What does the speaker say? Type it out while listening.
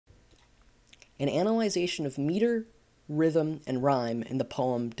an analyzation of meter, rhythm, and rhyme in the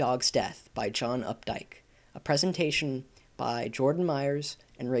poem Dog's Death by John Updike, a presentation by Jordan Myers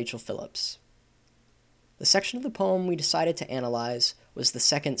and Rachel Phillips. The section of the poem we decided to analyze was the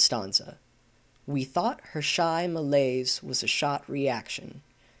second stanza. We thought her shy malaise was a shot reaction.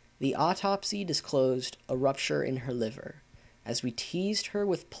 The autopsy disclosed a rupture in her liver. As we teased her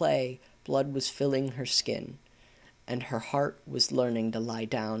with play, blood was filling her skin, and her heart was learning to lie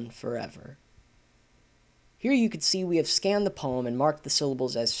down forever. Here you can see we have scanned the poem and marked the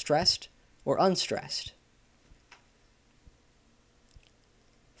syllables as stressed or unstressed.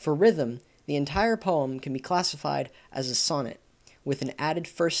 For rhythm, the entire poem can be classified as a sonnet, with an added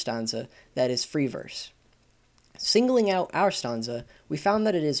first stanza that is free verse. Singling out our stanza, we found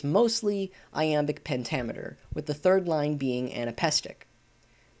that it is mostly iambic pentameter, with the third line being anapestic.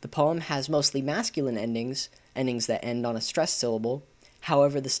 The poem has mostly masculine endings that end on a stressed syllable.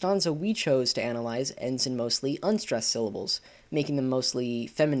 However, the stanza we chose to analyze ends in mostly unstressed syllables, making them mostly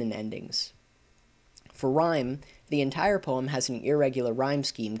feminine endings. For rhyme, the entire poem has an irregular rhyme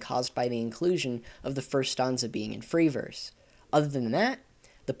scheme caused by the inclusion of the first stanza being in free verse. Other than that,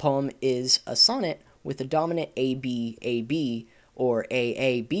 the poem is a sonnet with a dominant AB-AB or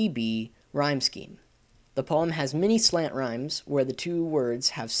AABB rhyme scheme. The poem has many slant rhymes where the two words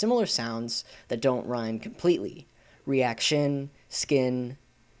have similar sounds that don't rhyme completely. Reaction, skin,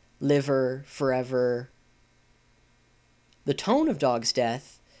 liver, forever. The tone of Dog's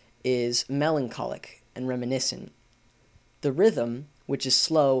Death is melancholic and reminiscent. The rhythm, which is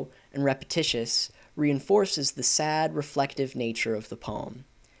slow and repetitious, reinforces the sad, reflective nature of the poem.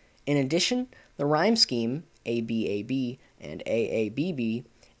 In addition, the rhyme scheme, ABAB and AABB,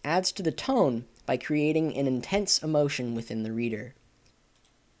 adds to the tone by creating an intense emotion within the reader.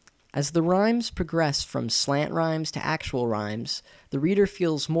 As the rhymes progress from slant rhymes to actual rhymes, the reader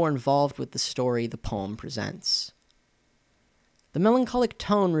feels more involved with the story the poem presents. The melancholic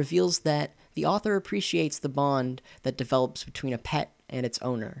tone reveals that the author appreciates the bond that develops between a pet and its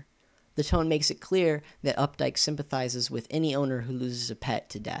owner. The tone makes it clear that Updike sympathizes with any owner who loses a pet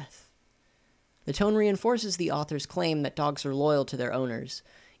to death. The tone reinforces the author's claim that dogs are loyal to their owners,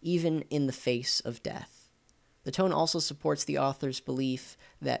 even in the face of death. The tone also supports the author's belief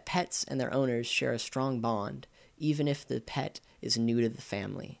that pets and their owners share a strong bond, even if the pet is new to the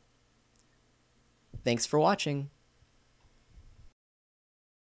family. Thanks for watching.